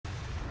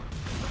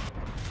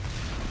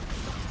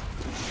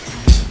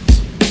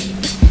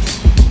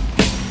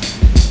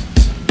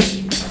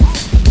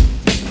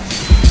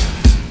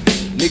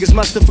niggas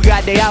must have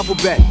forgot their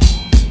alphabet.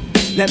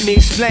 Let me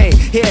explain,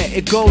 here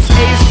it goes.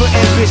 A is for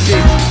ambition,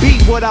 be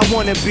what I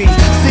wanna be.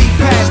 See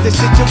past the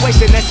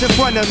situation that's in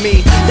front of me.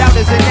 Doubt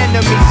is an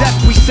enemy, F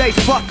we say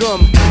fuck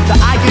them. The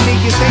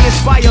irony is they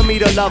inspire me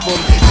to love them.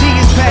 G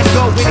is past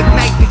go, when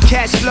ignite the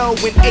cash flow.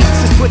 When H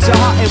is put your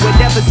heart in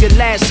whatever's your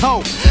last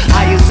hope.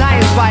 I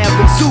inspire,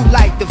 but two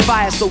like the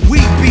fire. So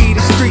we be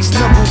the streets'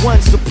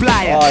 #1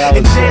 supplier.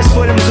 And J is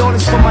for them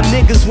Jordans for my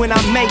niggas when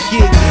I make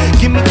it.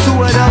 Give me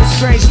two of those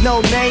strange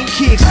no-name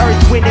kicks.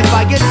 Earth, wind, and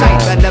fire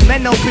type,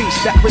 elemental beast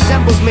that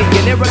resembles me,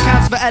 and it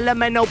accounts for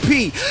LMNOP.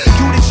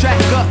 You the track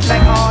up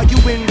like, oh, you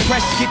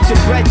impressed, get your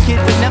bread,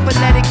 kid, but never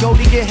let it go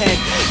to your head.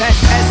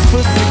 That's S for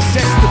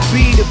success, to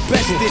be the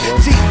best.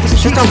 T is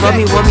Shut up,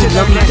 dummy.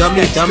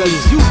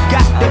 You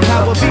got the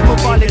power, be for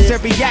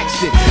voluntary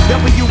action.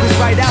 W is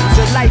right out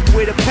your life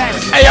with a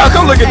passion. Hey, y'all,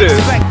 come look at this.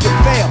 Expect to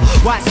fail,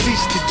 why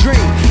cease to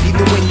dream?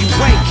 Even when you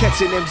ain't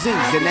catching them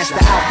Z's, and that's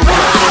the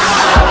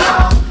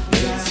outcome.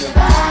 Been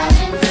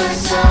surviving for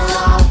so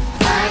long,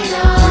 I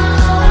know.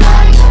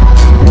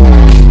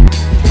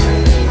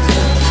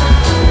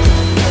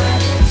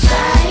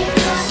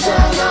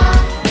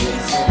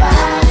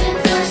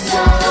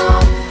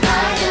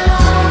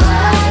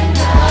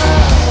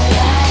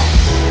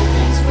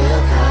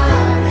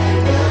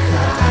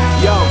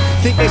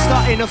 Think they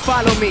starting to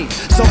follow me.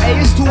 So A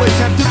is to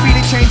attempt to be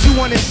the change you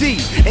wanna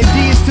see, and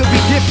D is to be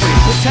different.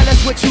 Well, tell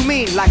us what you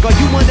mean. Like, are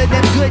you one of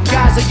them good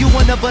guys, or you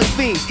one of us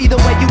fiends? Either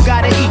way, you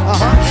gotta eat.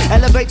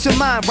 Elevate your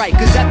mind, right?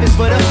 Cause F is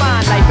for the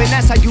fine life, and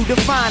that's how you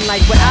define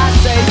life. But I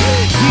say,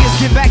 G is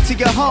get back to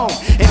your home,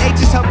 and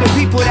H is help the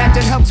people that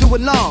done help to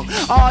along.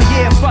 Oh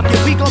yeah, fuck it,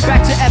 we go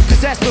back to F,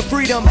 cause that's for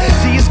freedom.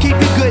 C is keep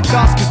your good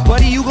thoughts, cause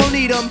buddy, you gon'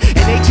 need them.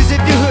 And H is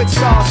if your hood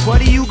stars,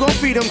 buddy, you gon'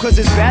 feed them. Cause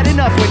it's bad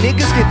enough when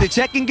niggas get the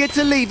check and get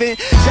to leaving.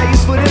 J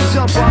is for them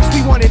jump offs,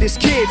 we wanted as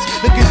kids.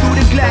 Looking through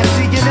the glass,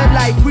 seeing the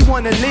life we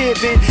wanna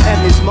live in.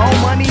 And there's more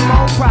money,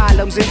 more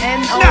problems, and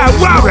N-O is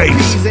more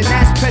P's. And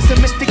that's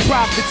pessimistic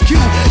profits. Q,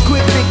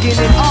 quit thinking,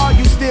 and R,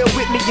 you still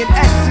with me. And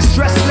S is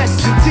stress less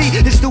than T,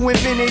 it's the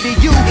infinity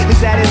U. Is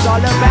that it's all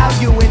about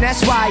you, and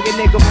that's why a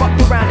nigga fucked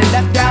around and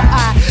left out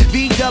I.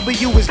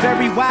 VW is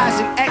very wise,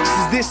 and X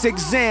is this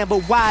exam.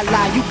 But why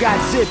lie? You got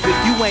zip if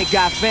you ain't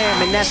got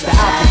fam, and that's the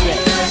alphabet.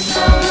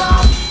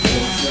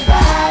 Been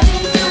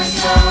surviving for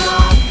so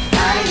long.